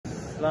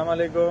Assalamu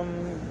alaikum.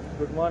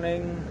 Good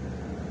morning.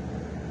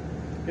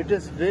 It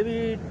is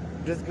very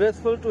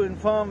disgraceful to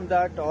inform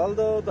that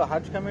although the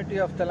Hajj committee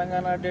of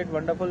Telangana did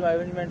wonderful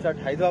arrangements at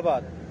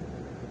Hyderabad,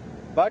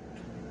 but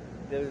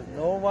there is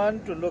no one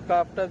to look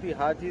after the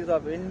Hajis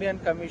of Indian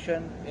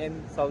Commission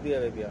in Saudi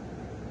Arabia.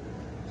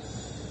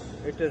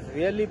 It is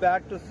really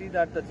bad to see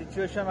that the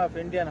situation of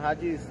Indian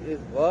Hajis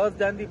is worse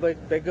than the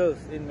beggars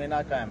in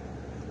Mina camp.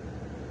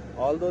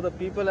 Although the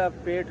people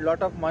have paid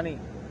lot of money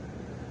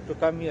to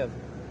come here,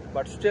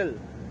 but still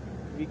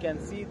we can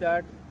see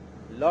that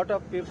lot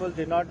of people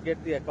did not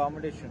get the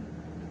accommodation,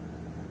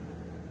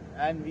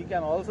 and we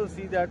can also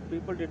see that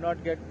people did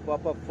not get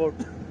proper food.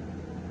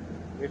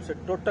 It's a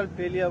total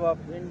failure of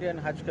Indian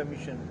Hajj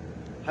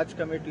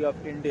Committee of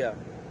India,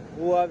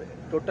 who are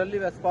totally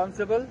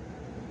responsible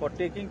for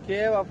taking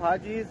care of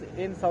Hajis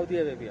in Saudi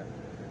Arabia.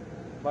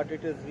 But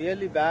it is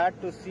really bad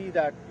to see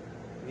that,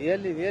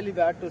 really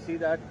bad to see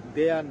that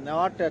they are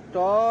not at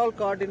all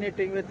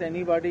coordinating with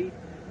anybody.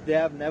 They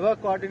have never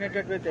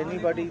coordinated with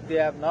anybody. They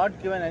have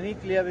not given any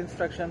clear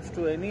instructions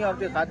to any of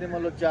the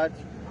Khadimul Hujjaj,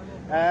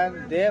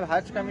 and they have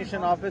Hajj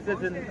Commission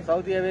offices in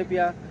Saudi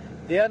Arabia.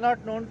 They are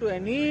not known to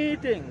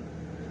anything.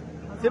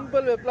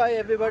 Simple reply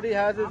everybody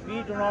has is,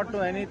 we do not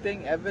know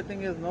anything.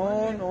 Everything is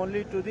known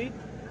only to the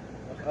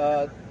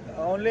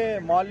only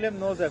Muslim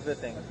knows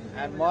everything,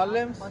 and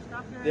Muslims,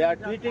 they are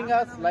treating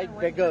us like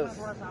beggars.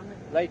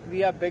 Like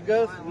we are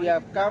beggars. We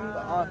have come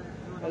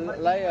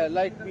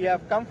like we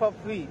have come for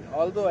free.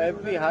 Although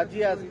every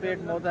Haji has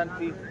paid more than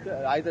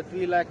either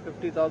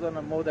 3,50,000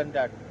 or more than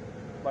that,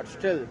 but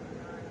still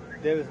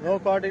there is no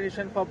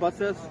coordination for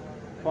buses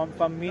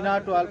from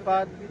Mina to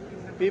Alfad.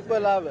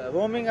 People are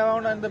roaming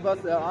around on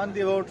the on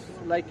the roads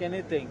like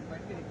anything.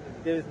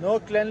 There is no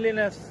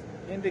cleanliness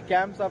in the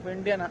camps of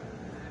Indian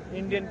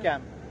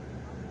camp.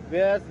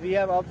 Whereas we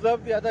have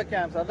observed the other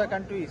camps, other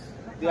countries,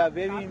 they are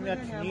very much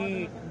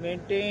neat,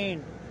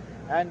 maintained,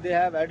 and they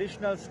have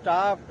additional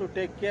staff to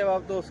take care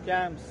of those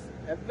camps.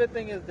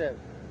 Everything is there.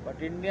 But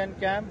Indian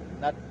camp,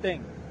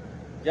 nothing.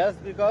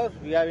 Just because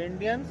we are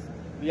Indians,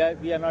 we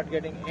are not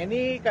getting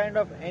any kind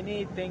of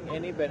anything,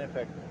 any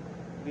benefit.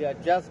 We are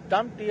just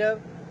dumped here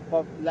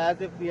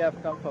as if we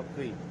have come for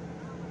free.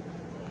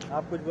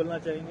 आप कुछ बोलना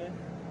चाहेंगे?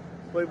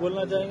 कोई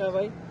बोलना चाहेगा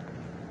भाई?